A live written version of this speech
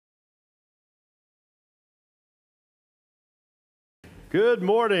Good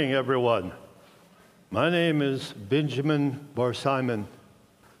morning, everyone. My name is Benjamin Bar Simon,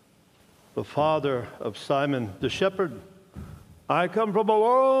 the father of Simon the Shepherd. I come from a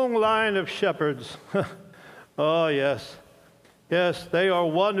long line of shepherds. Oh, yes. Yes, they are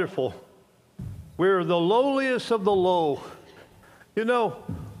wonderful. We're the lowliest of the low. You know,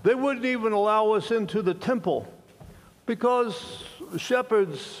 they wouldn't even allow us into the temple because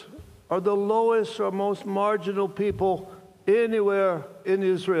shepherds are the lowest or most marginal people anywhere in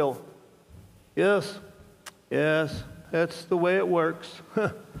Israel. Yes, that's the way it works.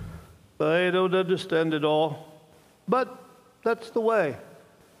 They don't understand it all, but that's the way.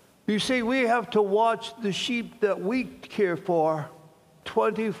 You see, we have to watch the sheep that we care for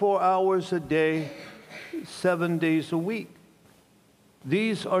 24 hours a day, 7 days a week.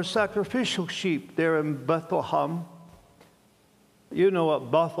 These are sacrificial sheep. They're in Bethlehem. You know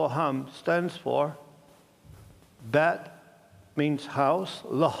what Bethlehem stands for. Bet means house,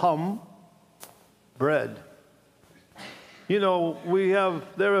 lahem, bread. You know, we have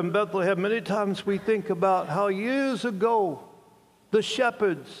there in Bethlehem, many times we think about how years ago the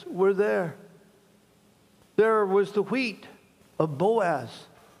shepherds were there. There was the wheat of Boaz.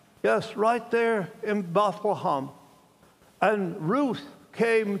 Yes, right there in Bethlehem. And Ruth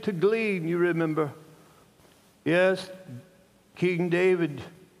came to glean, you remember. Yes, King David,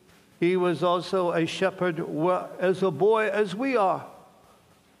 he was also a shepherd as a boy as we are.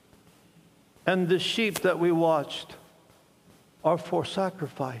 And the sheep that we watched are for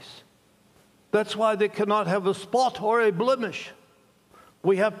sacrifice. That's why they cannot have a spot or a blemish.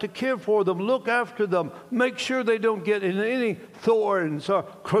 We have to care for them, look after them, make sure they don't get in any thorns or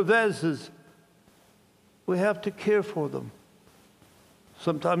crevasses. We have to care for them.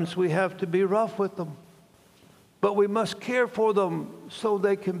 Sometimes we have to be rough with them. But we must care for them so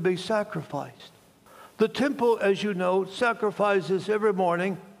they can be sacrificed. The temple, as you know, sacrifices every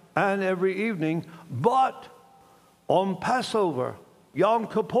morning and every evening, but on Passover, Yom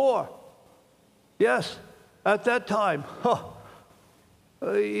Kippur, yes, at that time,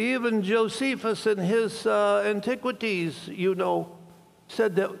 even Josephus in his Antiquities, you know,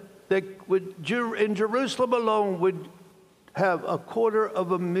 said that they would, in Jerusalem alone, would have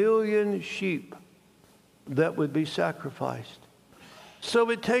 250,000 sheep that would be sacrificed.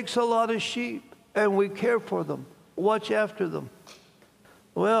 So it takes a lot of sheep, and we care for them, watch after them.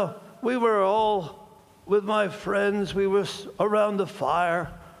 Well, we were all with my friends, we were around the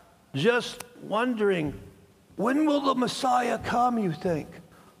fire, just wondering, when will the Messiah come, you think?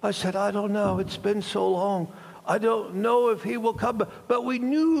 I said, I don't know, it's been so long. I don't know if he will come, but we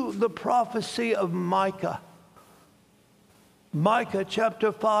knew the prophecy of Micah. Micah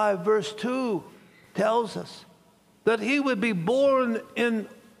chapter 5, verse 2 tells us that he would be born in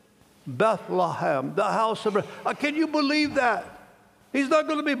Bethlehem, the house of bread. Can you believe that? He's not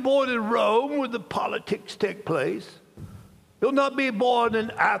going to be born in Rome where the politics take place. He'll not be born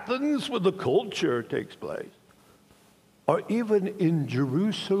in Athens where the culture takes place. Or even in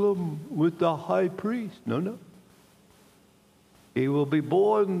Jerusalem with the high priest. No. He will be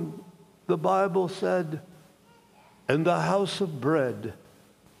born, the Bible said, in the house of bread.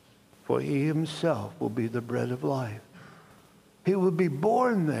 For he himself will be the bread of life. He will be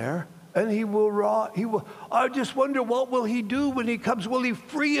born there, and he will. I just wonder, what will he do when he comes? Will he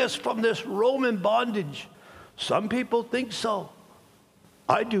free us from this Roman bondage? Some people think so.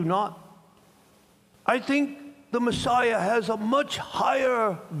 I do not. I think the Messiah has a much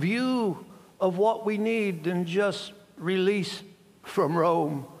higher view of what we need than just release from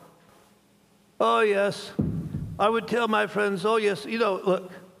Rome. Oh, yes. I would tell my friends, oh, yes, you know,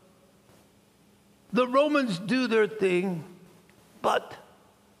 look. The Romans do their thing, but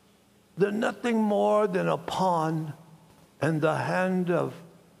they're nothing more than a pawn in the hand of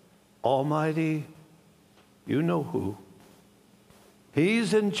Almighty, you know who.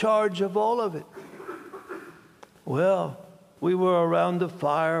 He's in charge of all of it. Well, we were around the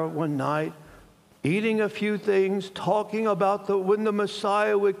fire one night, eating a few things, talking about when the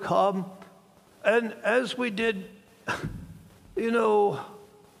Messiah would come. And as we did, you know,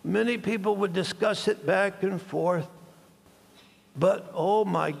 many people would discuss it back and forth. But, oh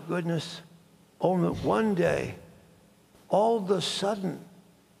my goodness, on one day, all of a sudden,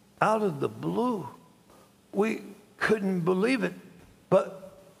 out of the blue, we couldn't believe it.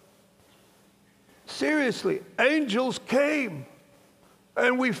 But seriously, angels came,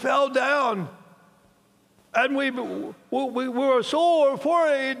 and we fell down. And we were so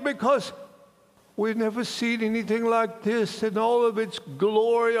afraid because we'd never seen anything like this in all of its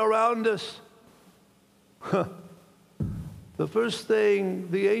glory around us. The first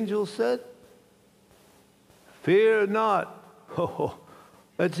thing the angel said, "Fear not." Oh,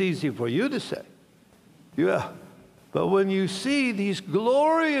 that's easy for you to say. Yeah. But when you see these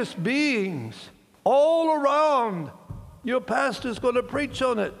glorious beings all around, your pastor's going to preach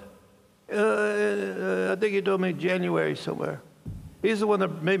on it. I think he told me January somewhere. He's the one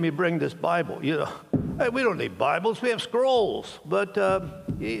that made me bring this Bible, you know. Hey, we don't need Bibles, we have scrolls. But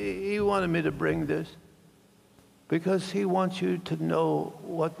he wanted me to bring this because he wants you to know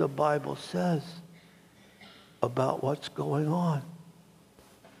what the Bible says about what's going on.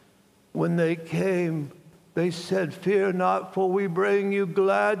 When they came, they said, "Fear not, for we bring you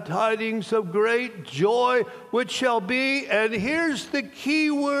glad tidings of great joy, which shall be," and here's the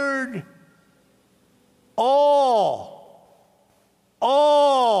key word, all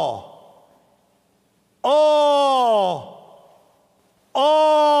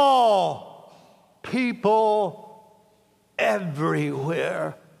people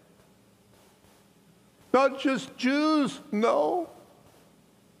everywhere. Not just Jews, no.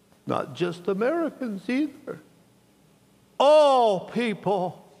 Not just Americans either. All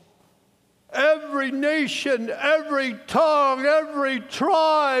people, every nation, every tongue, every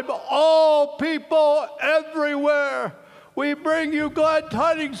tribe, all people everywhere. We bring you glad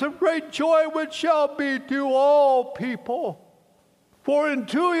tidings of great joy, which shall be to all people. For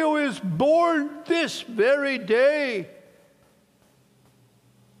unto you is born this very day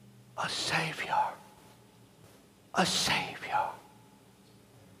a Savior,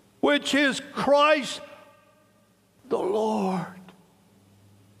 which is Christ the Lord.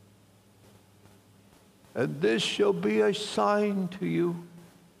 And this shall be a sign to you.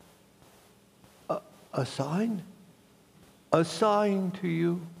 A sign? A sign to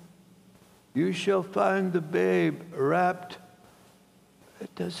you. You shall find the babe wrapped.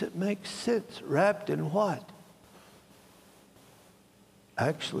 Does it make sense? Wrapped in what?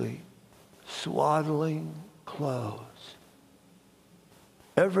 Actually, swaddling clothes.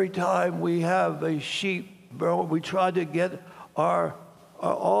 Every time we have a sheep, we try to get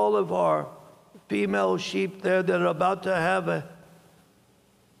all of our female sheep there that are about to have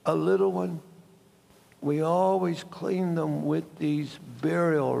a little one. We always clean them with these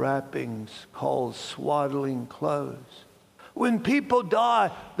burial wrappings called swaddling clothes. When people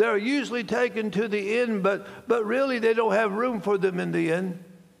die, they're usually taken to the inn, but really they don't have room for them in the inn.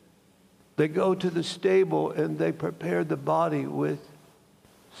 They go to the stable and they prepare the body with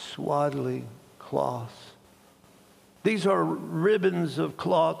swaddling cloths. These are ribbons of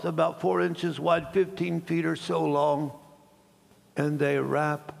cloth about 4 inches wide, 15 feet or so long, and they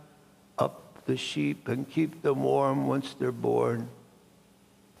wrap up the sheep and keep them warm once they're born.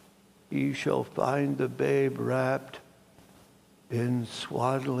 You shall find the babe wrapped in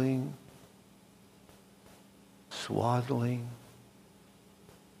swaddling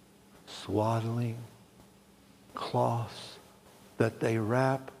cloths that they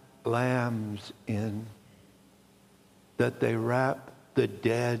wrap lambs in, that they wrap the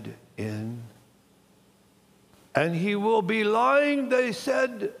dead in. And he will be lying, they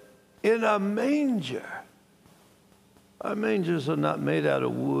said, in a manger. Our mangers are not made out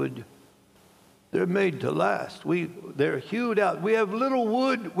of wood. They're made to last. They're hewed out. We have little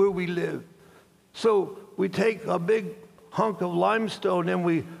wood where we live. So we take a big hunk of limestone and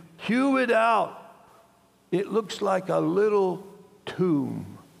we hew it out. It looks like a little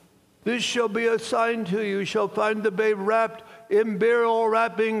tomb. This shall be a sign to you. You shall find the babe wrapped in burial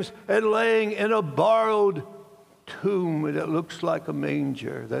wrappings and laying in a borrowed tomb. And it looks like a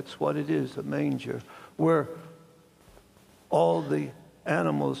manger. That's what it is, a manger, where all the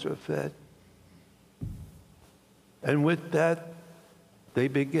animals are fed. And with that, they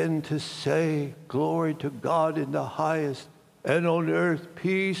begin to say, "Glory to God in the highest, and on earth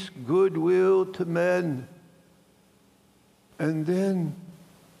peace, goodwill to men." And then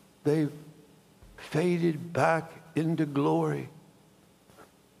they faded back into glory.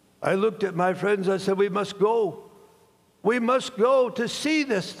 I looked at my friends, I said, we must go. We must go to see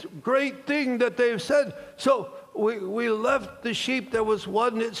this great thing that they've said. So we left the sheep. There was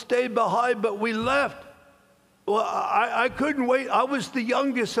one that stayed behind, but we left. Well, I couldn't wait. I was the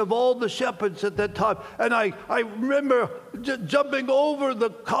youngest of all the shepherds at that time. And I remember jumping over the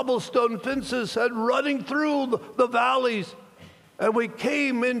cobblestone fences and running through the valleys. And we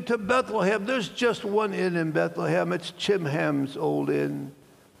came into Bethlehem. There's just one inn in Bethlehem. It's Chimham's old inn,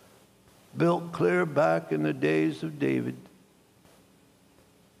 built clear back in the days of David.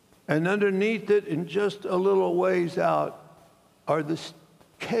 And underneath it, and just a little ways out, are the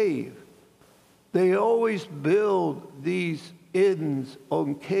cave. They always build these inns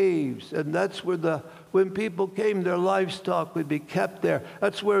on caves, and that's where when people came, their livestock would be kept there.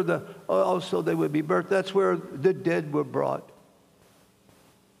 That's where also they would be birthed. That's where the dead were brought.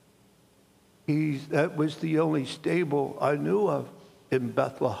 That was the only stable I knew of in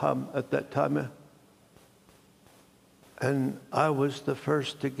Bethlehem at that time. And I was the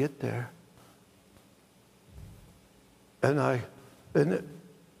first to get there. And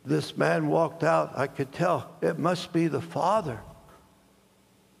this man walked out. I could tell it must be the father,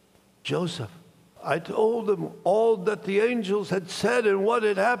 Joseph. I told him all that the angels had said and what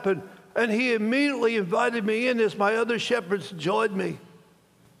had happened. And he immediately invited me in as my other shepherds joined me.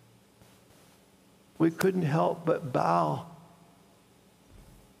 We couldn't help but bow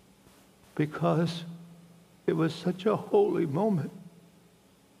because it was such a holy moment.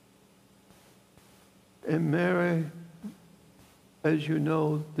 And Mary, as you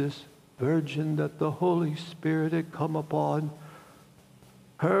know, this virgin that the Holy Spirit had come upon,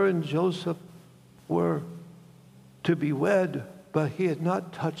 her and Joseph were to be wed, but he had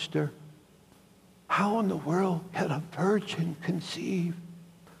not touched her. How in the world can a virgin conceive?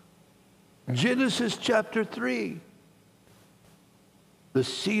 Genesis chapter 3, the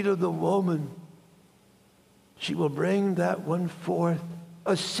seed of the woman, she will bring that one forth.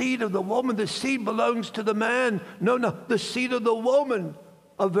 A seed of the woman, the seed belongs to the man. No, the seed of the woman,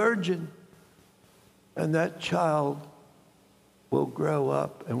 a virgin. And that child will grow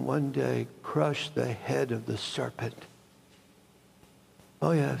up and one day crush the head of the serpent.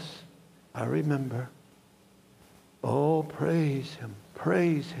 Oh yes, I remember. Oh, praise him,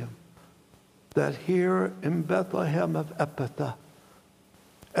 praise him. That here in Bethlehem of Ephrathah,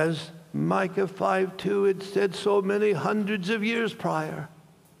 as Micah 5:2 had said so many hundreds of years prior,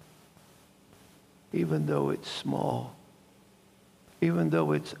 even though it's small, even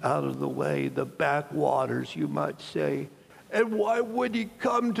though it's out of the way, the backwaters, you might say, and why would he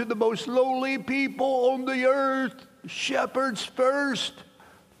come to the most lowly people on the earth, shepherds first?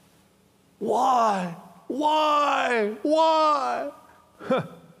 Why?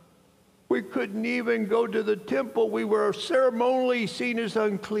 We couldn't even go to the temple. We were ceremonially seen as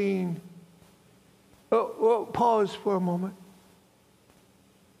unclean. Pause for a moment.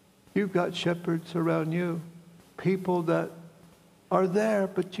 You've got shepherds around you, people that are there,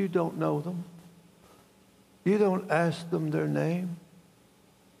 but you don't know them. You don't ask them their name.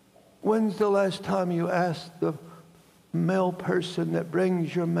 When's the last time you asked the male person that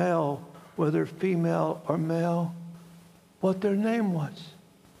brings your mail, whether female or male, what their name was?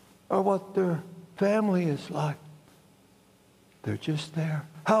 Or what their family is like? They're just there.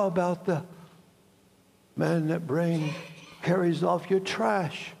 How about the man that carries off your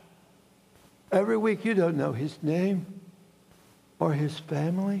trash? Every week you don't know his name or his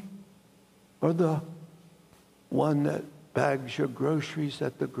family, or the one that bags your groceries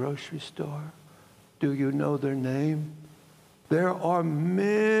at the grocery store. Do you know their name? There are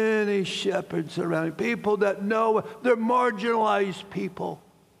many shepherds around, people that know they're marginalized people.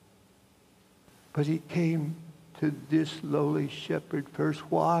 But he came to this lowly shepherd first.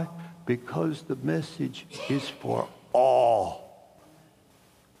 Why? Because the message is for all.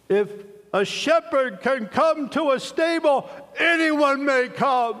 If a shepherd can come to a stable, anyone may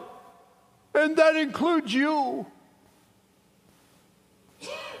come. And that includes you.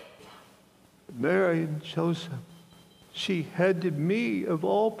 Mary and Joseph, she handed me, of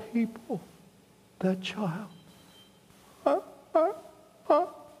all people, that child.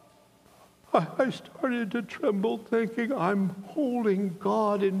 I started to tremble, thinking, I'm holding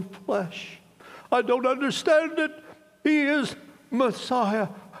God in flesh. I don't understand it. He is Messiah.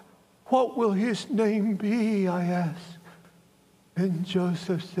 What will his name be, I asked. And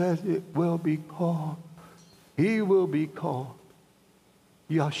Joseph said, he will be called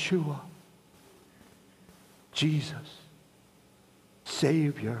Yeshua, Jesus,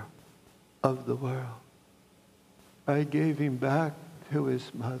 Savior of the world. I gave him back to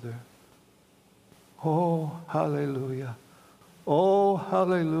his mother. Oh, hallelujah. Oh,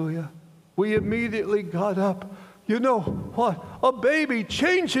 hallelujah. We immediately got up. You know what? A baby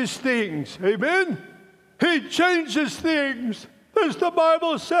changes things. Amen? He changes things. As the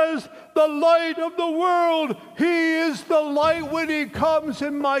Bible says, the light of the world. He is the light when he comes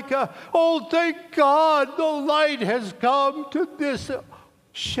in Micah. Oh, thank God the light has come to this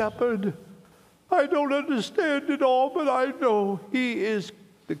shepherd. I don't understand it all, but I know he is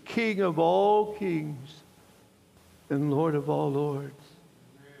the King of all kings and Lord of all lords.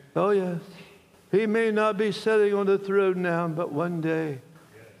 Oh, yes. He may not be sitting on the throne now, but one day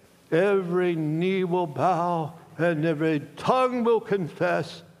every knee will bow and every tongue will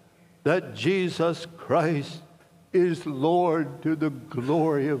confess that Jesus Christ is Lord to the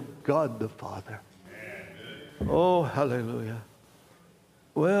glory of God the Father. Oh, hallelujah.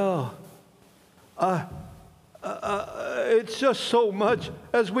 Well, it's just so much.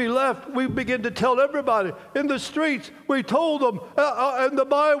 As we left, we began to tell everybody in the streets. We told them in the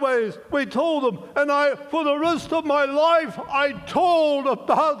byways. We told them. And for the rest of my life, I told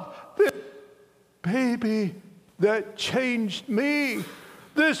about this baby that changed me.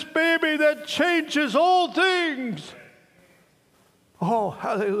 This baby that changes all things. Oh,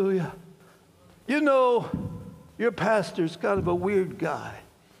 hallelujah. You know, your pastor's kind of a weird guy.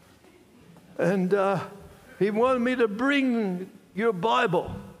 And he wanted me to bring your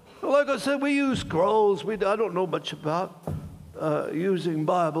Bible. Like I said, we use scrolls. I don't know much about using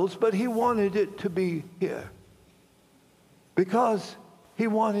Bibles, but he wanted it to be here because he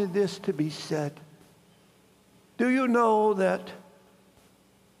wanted this to be said. Do you know that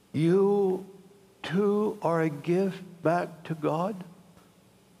you too are a gift back to God?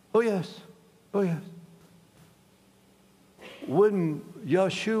 Oh, yes. Oh, yes. When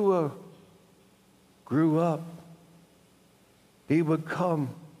Yeshua grew up, he would come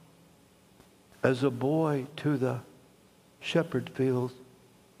as a boy to the Shepard fields.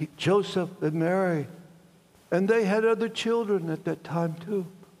 Joseph and Mary, and they had other children at that time too.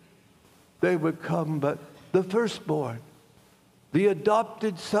 They would come, but the firstborn, the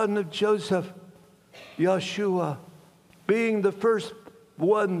adopted son of Joseph, Yeshua, being the first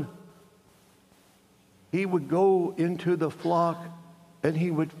one, he would go into the flock and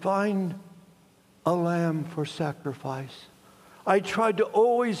he would find a lamb for sacrifice. I tried to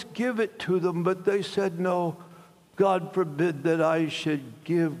always give it to them, but they said, no, God forbid that I should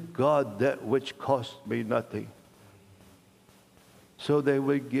give God that which cost me nothing. So they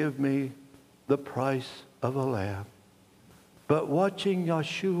would give me the price of a lamb. But watching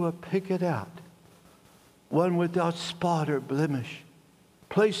Yeshua pick it out, one without spot or blemish,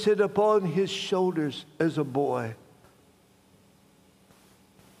 place it upon his shoulders as a boy,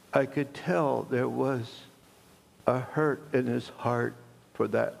 I could tell there was a hurt in his heart for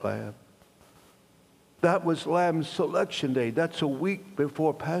that lamb. That was Lamb Selection Day. That's a week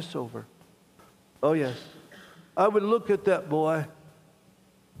before Passover. Oh, yes. I would look at that boy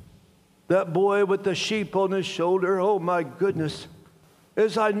with the sheep on his shoulder. Oh, my goodness.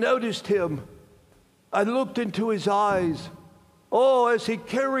 As I noticed him, I looked into his eyes. Oh, as he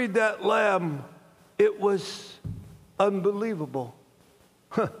carried that lamb, it was unbelievable.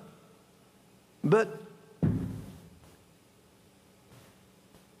 But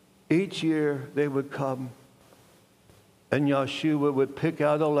each year they would come and Yeshua would pick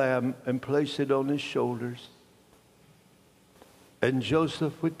out a lamb and place it on his shoulders. And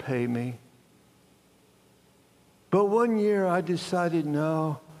Joseph would pay me. But one year I decided,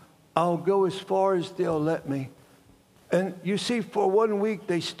 no, I'll go as far as they'll let me. And you see, for 1 week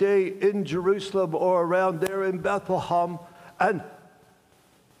they stay in Jerusalem or around there in Bethlehem, and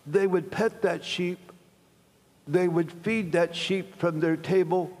they would pet that sheep. They would feed that sheep from their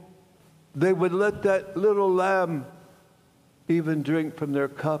table. They would let that little lamb even drink from their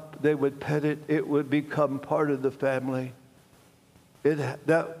cup. They would pet it. It would become part of the family.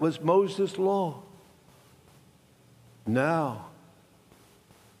 That was Moses' law. Now,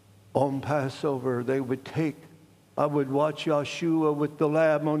 on Passover, I would watch Yeshua with the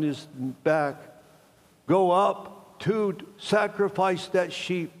lamb on his back go up to sacrifice that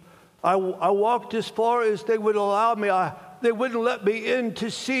sheep. I walked as far as they would allow me. They wouldn't let me in to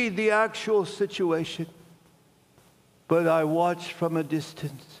see the actual situation. But I watched from a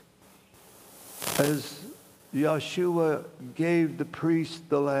distance as Yeshua gave the priest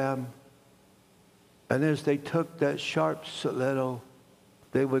the lamb. And as they took that sharp stiletto,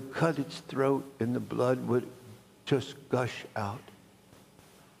 they would cut its throat and the blood would just gush out.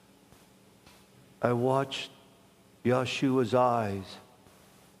 I watched Yeshua's eyes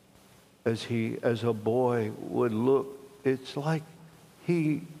as a boy would look. It's like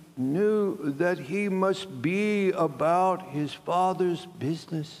he knew that he must be about his father's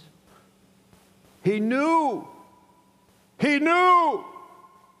business. He knew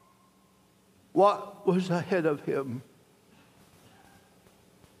what was ahead of him.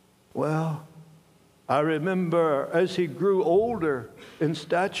 Well, I remember as he grew older in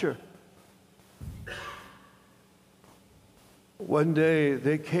stature, one day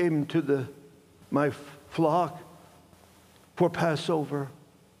they came to my flock for Passover.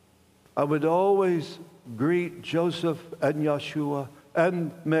 I would always greet Joseph and Yeshua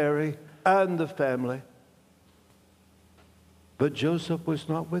and Mary and the family. But Joseph was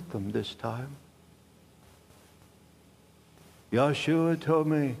not with them this time. Yeshua told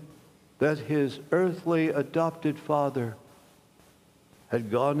me that his earthly adopted father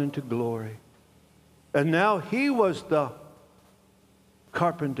had gone into glory. And now he was the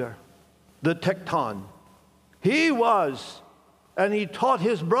carpenter, the tecton, He was. And he taught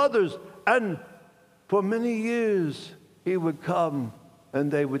his brothers. And for many years, he would come and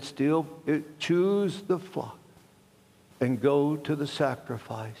they would still choose the flock and go to the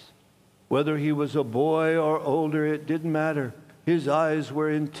sacrifice. Whether he was a boy or older, it didn't matter. His eyes were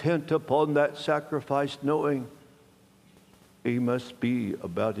intent upon that sacrifice, knowing he must be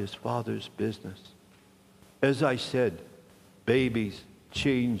about his Father's business. As I said, babies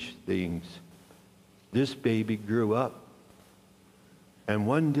change things. This baby grew up. And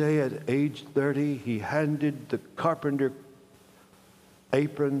one day at age 30, he handed the carpenter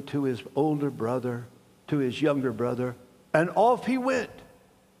apron to his older brother, to his younger brother, and off he went.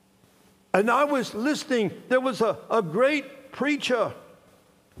 And I was listening. There was a great preacher.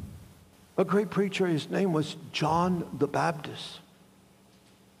 A great preacher. His name was John the Baptist.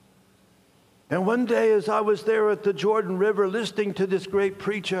 And one day as I was there at the Jordan River listening to this great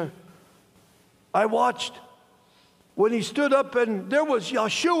preacher, I watched when he stood up and there was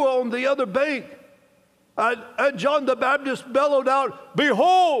Yeshua on the other bank. And John the Baptist bellowed out,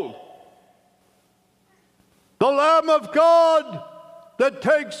 "Behold, the Lamb of God that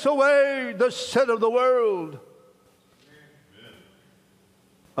takes away the sin of the world." Amen.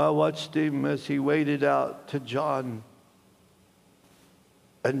 I watched him as he waded out to John.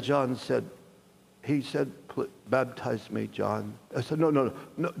 And John said, "Baptize me, John." I said, no.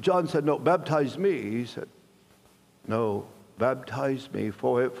 John said, "No, baptize me." He said, "No, baptize me,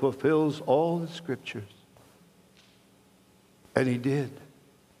 for it fulfills all the scriptures." And he did.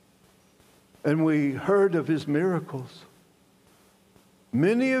 And we heard of his miracles.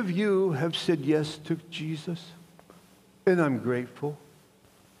 Many of you have said yes to Jesus, and I'm grateful.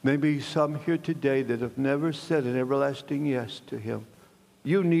 Maybe some here today that have never said an everlasting yes to him.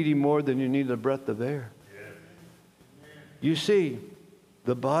 You need him more than you need a breath of air. You see,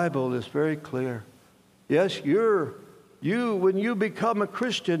 the Bible is very clear. Yes, when you become a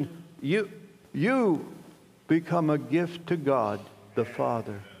Christian, you become a gift to God, the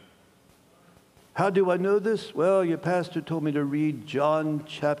Father. How do I know this? Well, your pastor told me to read John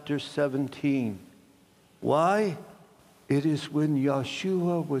chapter 17. Why? It is when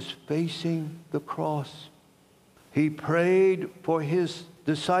Yeshua was facing the cross. He prayed for his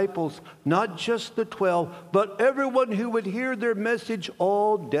disciples, not just the 12, but everyone who would hear their message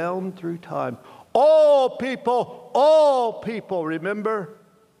all down through time. All people, remember?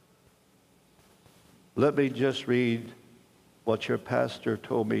 Let me just read what your pastor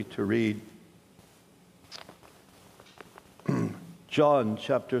told me to read. John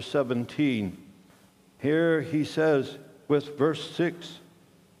chapter 17. Here he says with verse 6,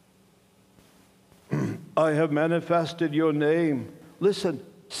 "I have manifested your name." Listen,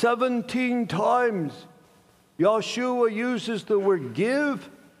 17 times Yeshua uses the word give,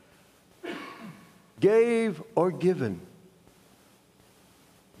 gave, or given.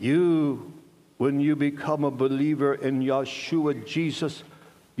 When you become a believer in Yeshua Jesus,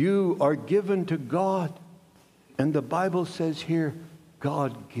 you are given to God. And the Bible says here,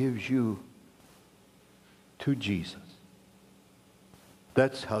 God gives you to Jesus.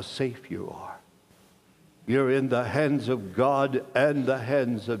 That's how safe you are. You're in the hands of God and the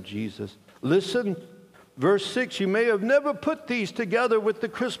hands of Jesus. Listen, verse 6, you may have never put these together with the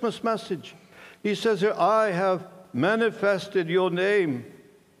Christmas message. He says here, "I have manifested your name."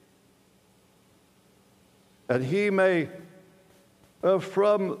 And he may,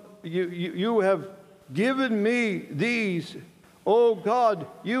 you have given me these. Oh God,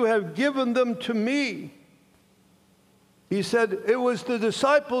 you have given them to me. He said it was the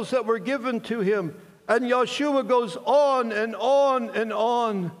disciples that were given to him. And Yeshua goes on and on and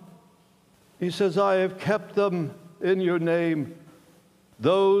on. He says, "I have kept them in your name.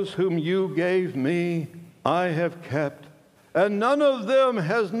 Those whom you gave me, I have kept. And none of them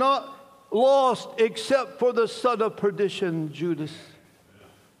has not lost except for the son of perdition, Judas."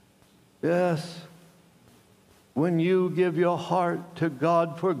 Yes. When you give your heart to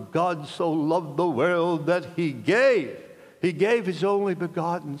God, for God so loved the world that he gave his only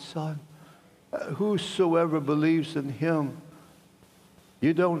begotten Son. Whosoever believes in him,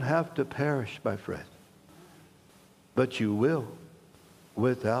 you don't have to perish, my friend, but you will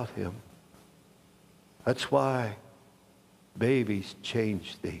without him. That's why babies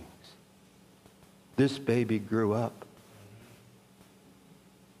change things. This baby grew up,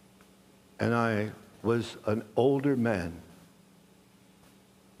 and I was an older man.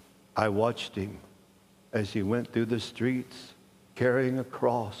 I watched him as he went through the streets carrying a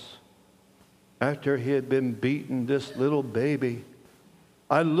cross. After he had been beaten, this little baby,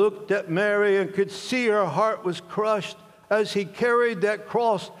 I looked at Mary and could see her heart was crushed. as he carried that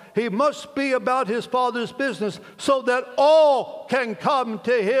cross. He must be about his Father's business so that all can come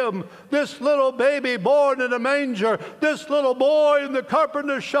to him. This little baby born in a manger, this little boy in the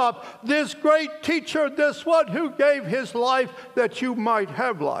carpenter's shop, this great teacher, this one who gave his life that you might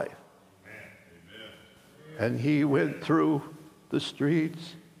have life. And he went through the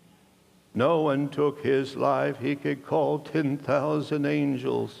streets. No one took his life. He could call 10,000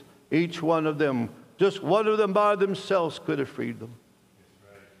 angels. Each one of them, just one of them by themselves could have freed them.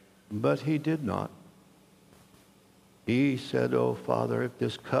 But he did not. He said, "Oh, Father, if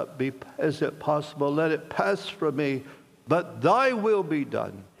this cup be, is it possible, let it pass from me, but thy will be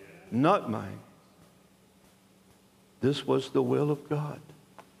done, not mine." This was the will of God.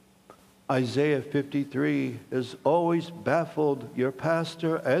 Isaiah 53 has always baffled your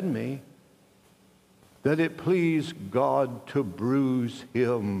pastor and me, that it pleased God to bruise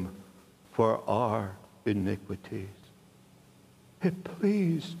him for our iniquities. It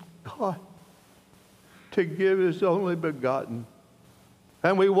pleased God to give his only begotten.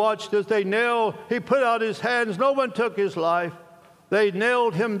 And we watched as they nailed, he put out his hands, no one took his life. They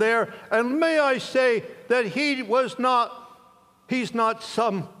nailed him there. And may I say that he's not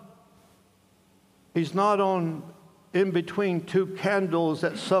on in between two candles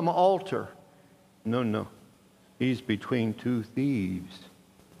at some altar. No. He's between two thieves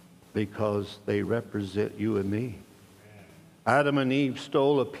because they represent you and me. Adam and Eve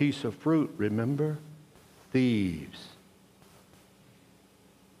stole a piece of fruit, remember? Thieves.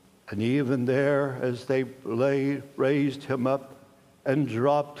 And even there, as they raised him up and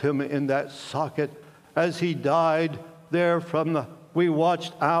dropped him in that socket, as he died there we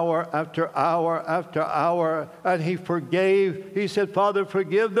watched hour after hour after hour, and he forgave. He said, "Father,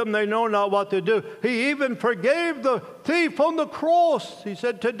 forgive them. They know not what to do." He even forgave the thief on the cross. He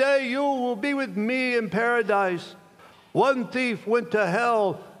said, "Today you will be with me in paradise." One thief went to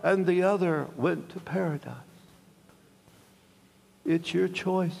hell, and the other went to paradise. It's your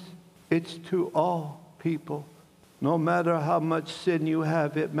choice. It's to all people. No matter how much sin you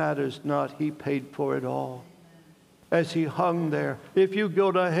have, it matters not. He paid for it all. As he hung there. If you go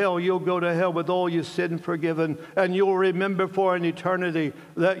to hell, you'll go to hell with all your sin forgiven, and you'll remember for an eternity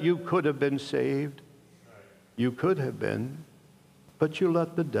that you could have been saved. You could have been, but you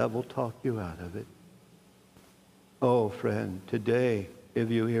let the devil talk you out of it. Oh, friend, today,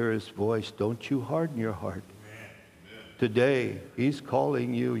 if you hear his voice, don't you harden your heart. Today, he's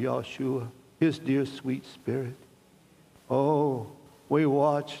calling you, Yahshua, his dear sweet spirit. Oh, we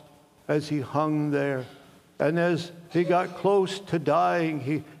watched as he hung there. And as he got close to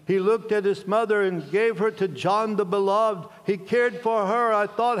dying, he looked at his mother and gave her to John the Beloved. He cared for her. I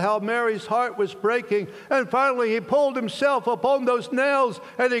thought how Mary's heart was breaking. And finally he pulled himself upon those nails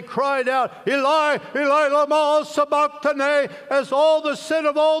and he cried out, "Eli, Eli, lama sabachthani," as all the sin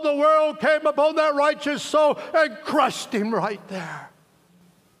of all the world came upon that righteous soul and crushed him right there.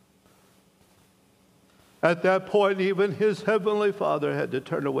 At that point, even his heavenly Father had to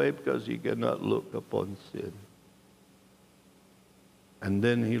turn away because he could not look upon sin. And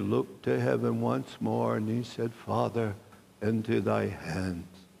then he looked to heaven once more and he said, "Father, into thy hands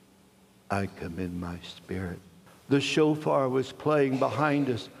I commend my spirit." The shofar was playing behind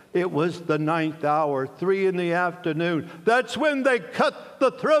us. It was the 9th hour, 3 in the afternoon. That's when they cut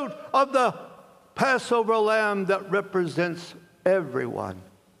the throat of the Passover lamb that represents everyone.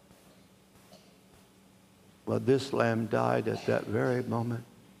 Well, this lamb died at that very moment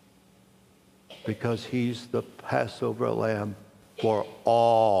because he's the Passover lamb for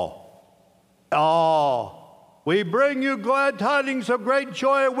all. All. We bring you glad tidings of great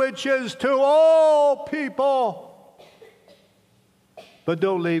joy, which is to all people. But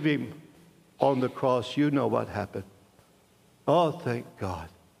don't leave him on the cross. You know what happened. Oh, thank God.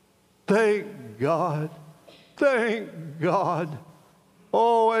 Thank God. Thank God.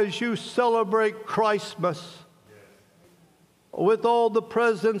 Oh, as you celebrate Christmas with all the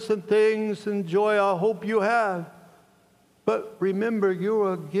presents and things and joy I hope you have. But remember,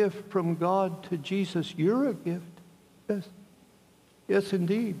 you're a gift from God to Jesus. You're a gift. Yes. Yes,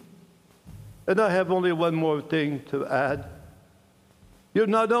 indeed. And I have only one more thing to add. You're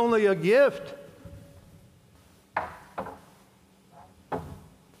not only a gift,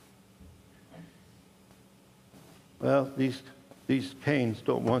 well, these canes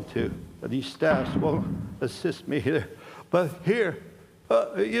don't want to, these staffs won't assist me here. But here,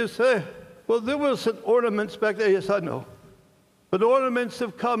 you say, well, there was some ornaments back there. Yes, I know. But ornaments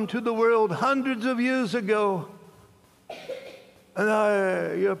have come to the world hundreds of years ago.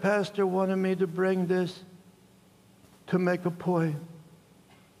 And your pastor wanted me to bring this to make a point.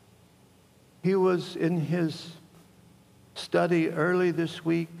 He was in his study early this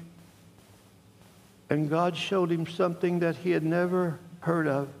week, and God showed him something that he had never heard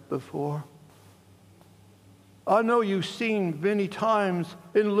of before. I know you've seen many times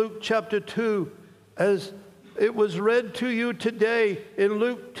in Luke chapter 2, as it was read to you today in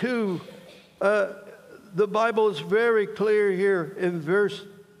Luke 2, the Bible is very clear here in verse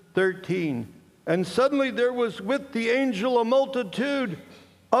 13. And suddenly there was with the angel a multitude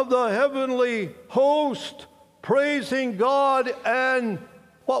of the heavenly host praising God. And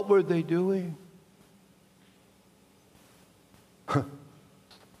what were they doing?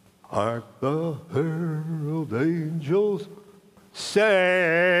 Hark the herald angels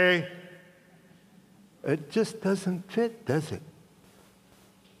say. It just doesn't fit, does it?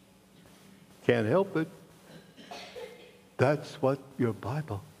 Can't help it. That's what your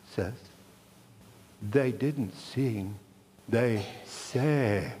Bible says. They didn't sing, they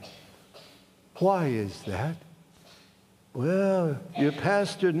sang. Why is that? Well, your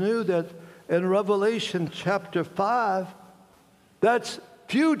pastor knew that in Revelation chapter 5, that's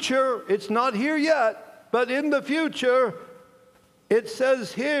future. It's not here yet, but in the future, it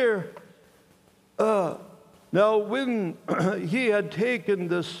says here, now when he had taken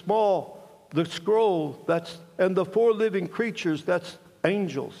the scroll, and the 4 living creatures, that's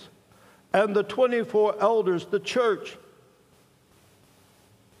angels, and the 24 elders, the church,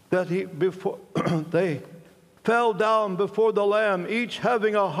 that they fell down before the Lamb, each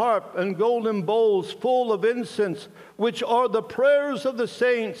having a harp and golden bowls full of incense, which are the prayers of the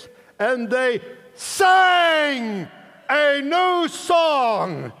saints, and they sang a new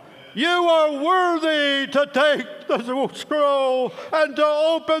song. You are worthy to take the scroll and to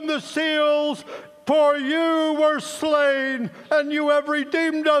open the seals, for you were slain, and you have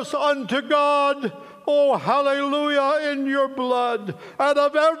redeemed us unto God. Oh, hallelujah, in your blood, out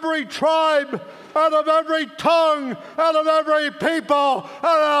of every tribe, out of every tongue, out of every people, out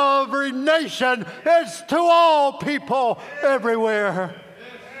of every nation. It's to all people everywhere.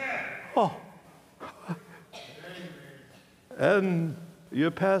 Oh. And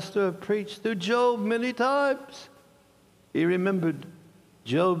your pastor preached through Job many times. He remembered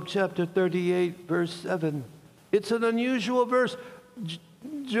Job chapter 38, verse 7. It's an unusual verse.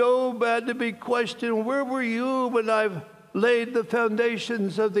 Job had to be questioned, where were you when I've laid the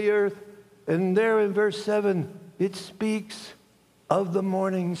foundations of the earth? And there in verse 7, it speaks of the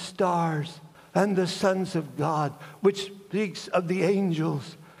morning stars and the sons of God, which speaks of the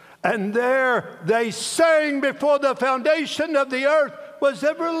angels. And there they sang before the foundation of the earth was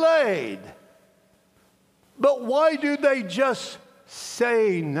ever laid. But why do they just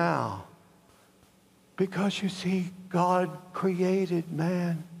say now? Because you see, God created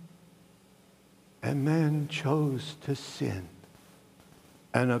man, and man chose to sin.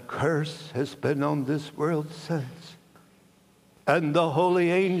 And a curse has been on this world since. And the holy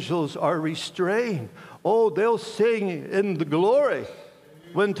angels are restrained. Oh, they'll sing in the glory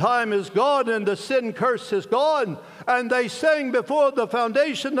when time is gone and the sin curse is gone. And they sang before the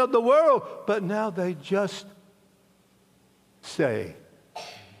foundation of the world, but now they just say.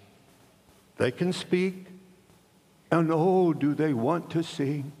 They can speak, and oh, do they want to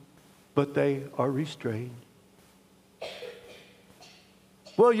sing, but they are restrained.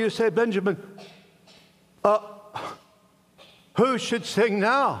 Well, you say, Benjamin, who should sing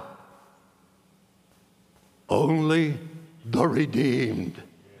now? Only the redeemed.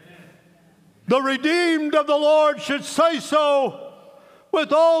 The redeemed of the Lord should say so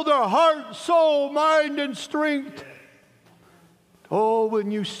with all their heart, soul, mind, and strength. Oh,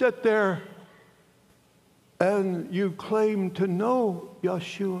 when you sit there and you claim to know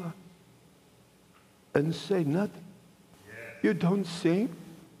Yeshua and say nothing, you don't sing,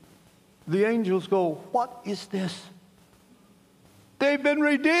 the angels go, what is this? They've been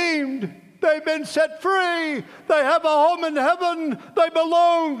redeemed. They've been set free. They have a home in heaven. They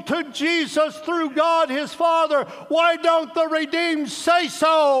belong to Jesus through God his Father. Why don't the redeemed say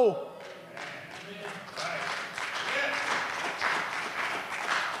so?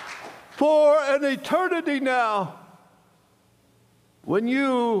 For an eternity now,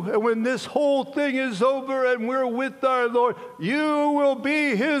 when this whole thing is over and we're with our Lord, you will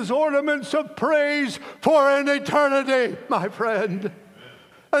be his ornaments of praise for an eternity, my friend.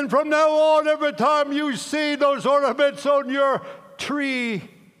 And from now on, every time you see those ornaments on your tree,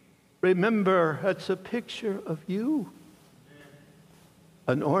 remember, it's a picture of you.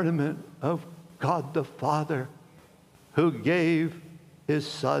 An ornament of God the Father, who gave his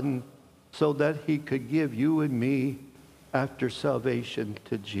Son so that he could give you and me after salvation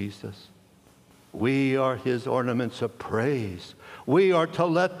to Jesus. We are his ornaments of praise. We are to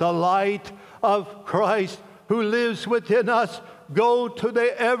let the light of Christ who lives within us go to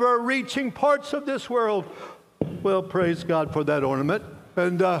the ever-reaching parts of this world. Well, praise God for that ornament.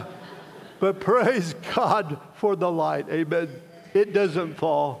 But praise God for the light. Amen. It doesn't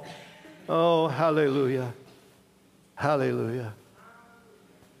fall. Oh, hallelujah. Hallelujah.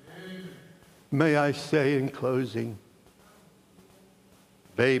 May I say in closing,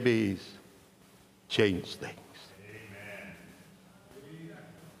 babies change things.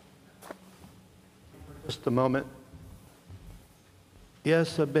 Just a moment.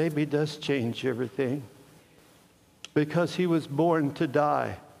 Yes, a baby does change everything because he was born to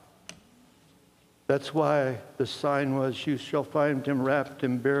die. That's why the sign was, you shall find him wrapped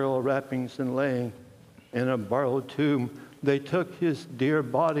in burial wrappings and laying in a borrowed tomb. They took his dear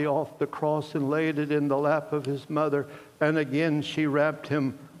body off the cross and laid it in the lap of his mother. And again, she wrapped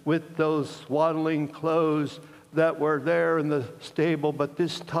him with those swaddling clothes that were there in the stable, but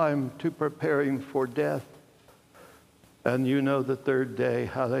this time to prepare him for death. And you know the third day,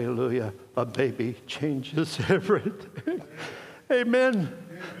 hallelujah, a baby changes everything. Amen.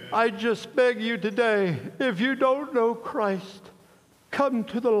 I just beg you today, if you don't know Christ, come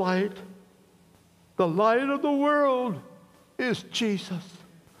to the light. The light of the world is Jesus.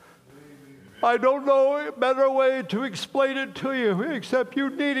 I don't know a better way to explain it to you, except you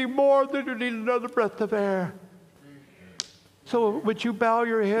need him more than you need another breath of air. So would you bow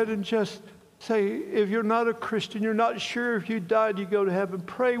your head and just say, if you're not a Christian, you're not sure if you died, you go to heaven,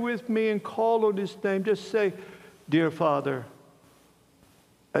 pray with me and call on his name. Just say, dear Father,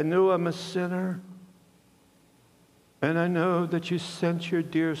 I know I'm a sinner, and I know that you sent your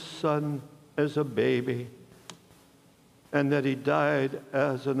dear Son as a baby, and that he died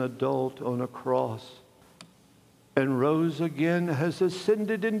as an adult on a cross, and rose again, has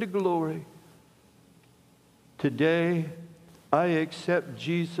ascended into glory. Today, I accept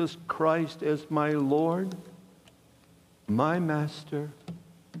Jesus Christ as my Lord, my Master,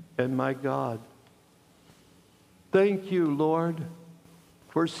 and my God. Thank you, Lord,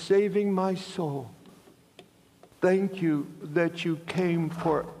 for saving my soul. Thank you that you came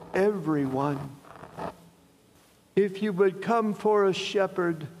for everyone. If you would come for a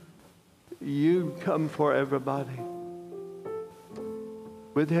shepherd, you'd come for everybody.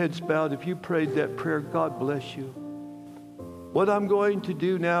 With heads bowed, if you prayed that prayer, God bless you. What I'm going to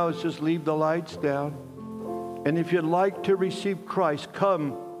do now is just leave the lights down. And if you'd like to receive Christ,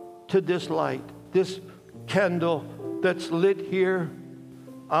 come to this light, this candle that's lit here.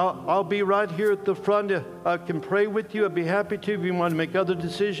 I'll be right here at the front. I can pray with you. I'd be happy to. If you want to make other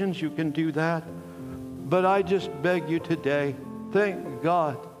decisions, you can do that. But I just beg you today, thank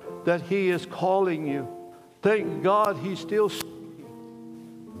God that he is calling you. Thank God he's still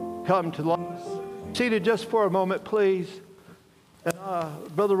speaking. Come to life. Seated just for a moment, please. And,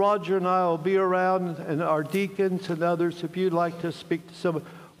 Brother Roger and I will be around, and our deacons and others, if you'd like to speak to someone.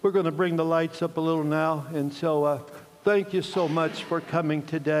 We're going to bring the lights up a little now. And so thank you so much for coming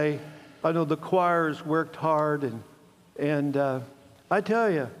today. I know the choir's worked hard. And I tell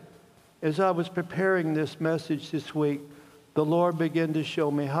you, as I was preparing this message this week, the Lord began to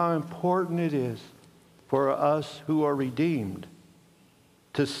show me how important it is for us who are redeemed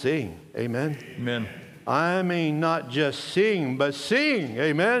to sing. Amen? Amen. I mean, not just sing, but sing.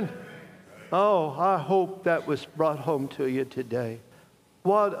 Amen? Oh, I hope that was brought home to you today.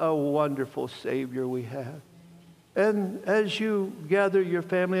 What a wonderful Savior we have. And as you gather your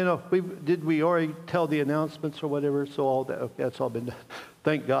family, you know, did we already tell the announcements or whatever? So all that, okay, that's all been done.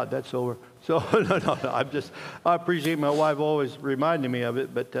 Thank God that's over. So no, I appreciate my wife always reminding me of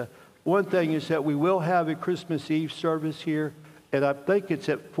it. But one thing is that we will have a Christmas Eve service here, and I think it's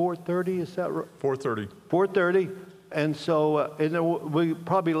at 4:30. Is that right? 4:30. 4:30, and so and we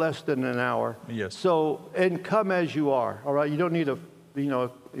probably less than an hour. Yes. So and come as you are. All right, you don't need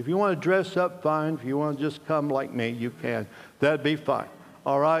if you want to dress up, fine. If you want to just come like me, you can. That'd be fine.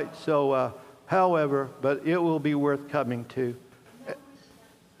 All right. So, however, but it will be worth coming to.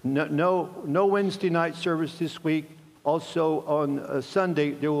 No Wednesday night service this week. Also on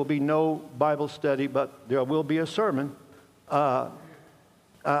Sunday, there will be no Bible study, but there will be a sermon. To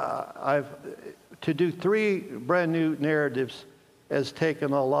do 3 brand new narratives has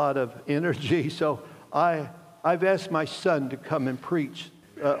taken a lot of energy. So I've asked my son to come and preach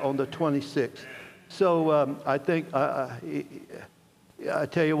on the 26th. So I think, I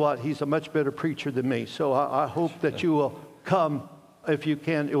tell you what, he's a much better preacher than me. So I hope that you will come if you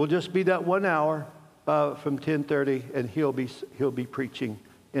can. It will just be that 1 hour from 10:30, and he'll be preaching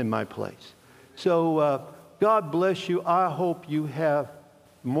in my place. So God bless you. I hope you have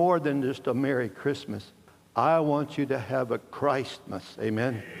more than just a Merry Christmas. I want you to have a Christmas.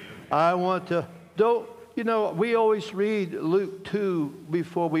 Amen. I want to, you know, we always read Luke 2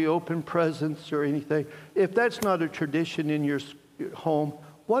 before we open presents or anything. If that's not a tradition in your home,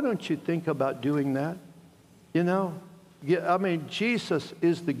 why don't you think about doing that? You know, I mean, Jesus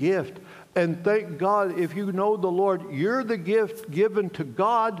is the gift. And thank God, if you know the Lord, you're the gift given to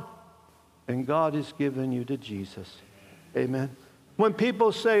God, and God has given you to Jesus. Amen. When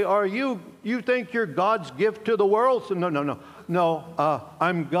people say, you think you're God's gift to the world? So no,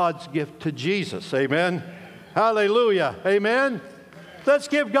 I'm God's gift to Jesus. Amen. Hallelujah. Amen. Let's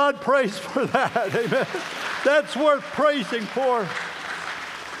give God praise for that. Amen. That's worth praising for.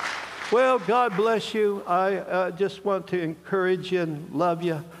 Well, God bless you. I just want to encourage you and love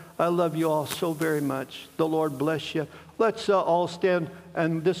you. I love you all so very much. The Lord bless you. Let's all stand,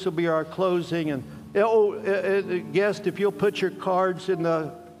 and this will be our closing. And guest, if you'll put your cards in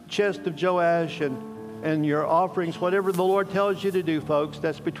the chest of Joash and your offerings, whatever the Lord tells you to do, folks,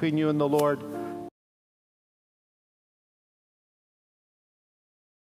 that's between you and the Lord.